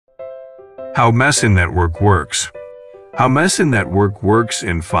How Meson Network works. How Meson Network works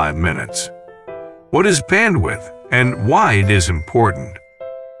in 5 minutes. What is bandwidth and why it is important?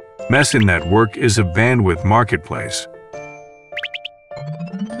 Meson Network is a bandwidth marketplace.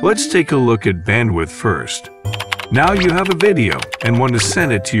 Let's take a look at bandwidth first. Now you have a video and want to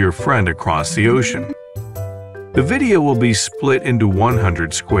send it to your friend across the ocean. The video will be split into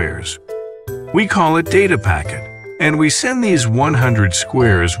 100 squares. We call it data packet, and we send these 100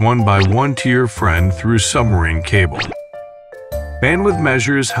 squares one by one to your friend through submarine cable. Bandwidth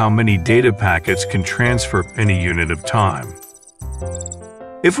measures how many data packets can transfer in a unit of time.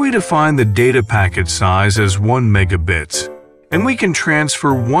 If we define the data packet size as 1 megabits, and we can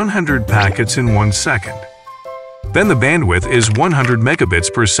transfer 100 packets in 1 second, then the bandwidth is 100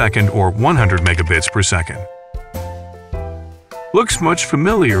 megabits per second or 100 megabits per second. Looks much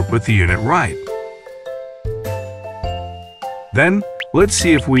familiar with the unit, right? Then, let's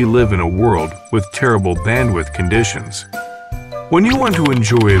see if we live in a world with terrible bandwidth conditions. When you want to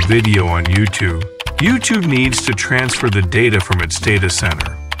enjoy a video on YouTube, YouTube needs to transfer the data from its data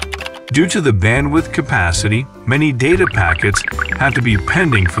center. Due to the bandwidth capacity, many data packets have to be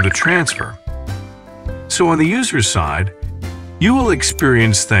pending for the transfer. So on the user side, you will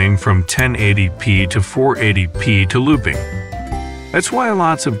experience things from 1080p to 480p to looping. That's why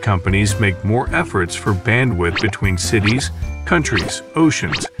lots of companies make more efforts for bandwidth between cities, countries,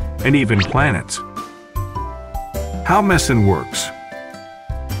 oceans, and even planets. How Meson works.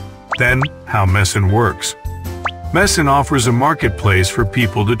 Then, how Meson works. Meson offers a marketplace for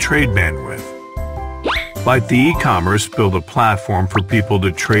people to trade bandwidth. Like the e-commerce build a platform for people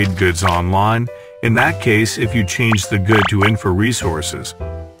to trade goods online. In that case, if you change the good to info resources,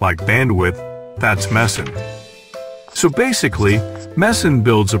 like bandwidth, that's Meson. So basically, Meson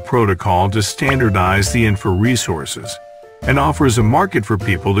builds a protocol to standardize the info resources and offers a market for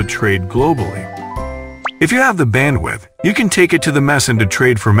people to trade globally. If you have the bandwidth, you can take it to the Meson to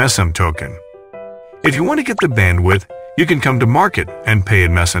trade for Meson token. If you want to get the bandwidth, you can come to market and pay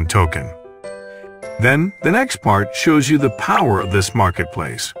in Meson token. Then, the next part shows you the power of this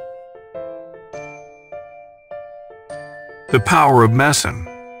marketplace. The power of Meson.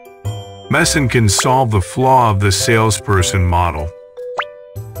 Meson can solve the flaw of the salesperson model.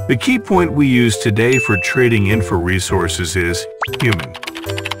 The key point we use today for trading info resources is human.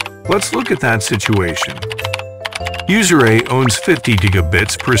 Let's look at that situation. User A owns 50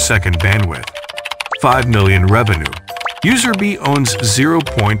 gigabits per second bandwidth, 5 million revenue. User B owns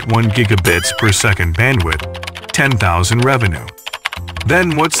 0.1 gigabits per second bandwidth, 10,000 revenue.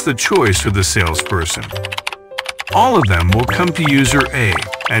 Then what's the choice for the salesperson? All of them will come to user A,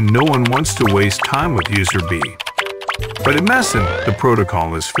 and no one wants to waste time with user B. But in Meson, the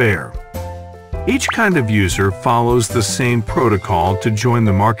protocol is fair. Each kind of user follows the same protocol to join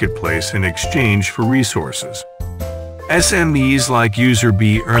the marketplace in exchange for resources. SMEs like user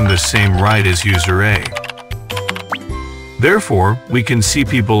B earn the same right as user A. Therefore, we can see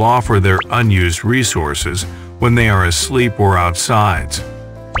people offer their unused resources when they are asleep or outside.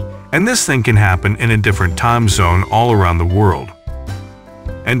 And this thing can happen in a different time zone all around the world.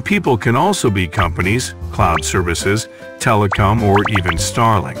 And people can also be companies, cloud services, telecom, or even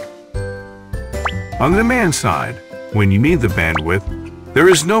Starlink. On the demand side, when you need the bandwidth, there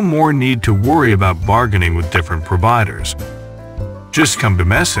is no more need to worry about bargaining with different providers. Just come to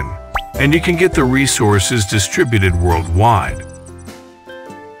Meson, and you can get the resources distributed worldwide.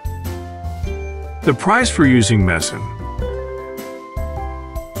 The price for using Meson.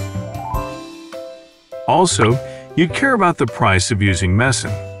 Also, you care about the price of using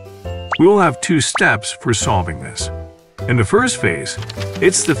Meson. We will have 2 steps for solving this. In the first phase,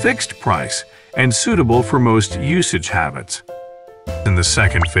 it's the fixed price and suitable for most usage habits. In the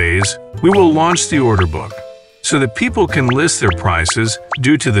second phase, we will launch the order book so that people can list their prices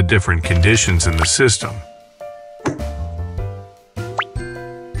due to the different conditions in the system.